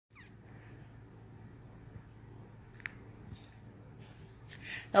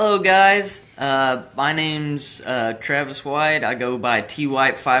Hello guys, my name's Travis White. I go by T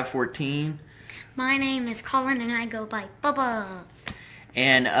White 514. My name is Colin and I go by Bubba.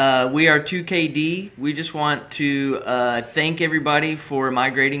 And we are 2KD. We just want to thank everybody for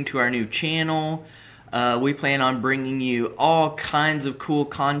migrating to our new channel. We plan on bringing you all kinds of cool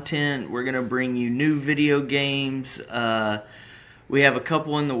content. We're going to bring you new video games. We have a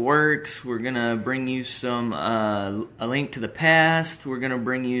couple in the works. We're going to bring you some A Link to the Past. We're going to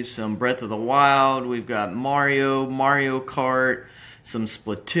bring you some Breath of the Wild. We've got Mario Kart, some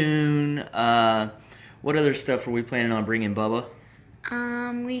Splatoon. What other stuff are we planning on bringing, Bubba?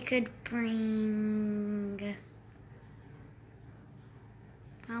 We could bring...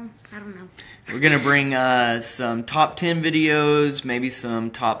 well, I don't know. We're going to bring some top 10 videos, maybe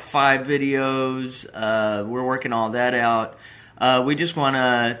some top 5 videos. We're working all that out. We just want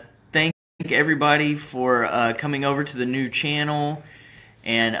to thank everybody for coming over to the new channel,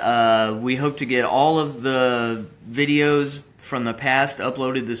 and we hope to get all of the videos from the past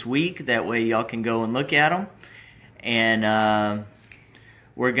uploaded this week. That way y'all can go and look at them. And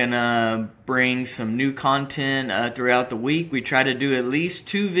we're going to bring some new content throughout the week. We try to do at least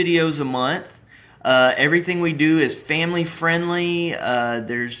 2 videos a month. Everything we do is family friendly.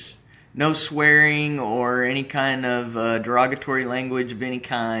 There's no swearing or any kind of derogatory language of any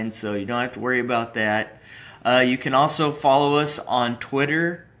kind, so you don't have to worry about that. You can also follow us on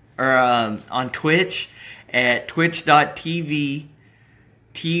Twitter or on Twitch at twitch.tv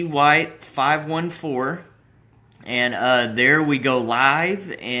twhite514, and there we go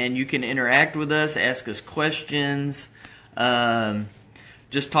live, and you can interact with us, ask us questions,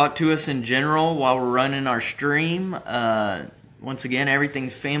 just talk to us in general while we're running our stream. Once again,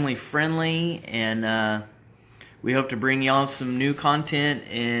 everything's family friendly, and we hope to bring y'all some new content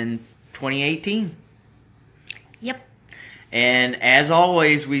in 2018. Yep. And as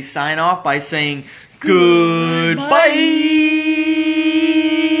always, we sign off by saying goodbye.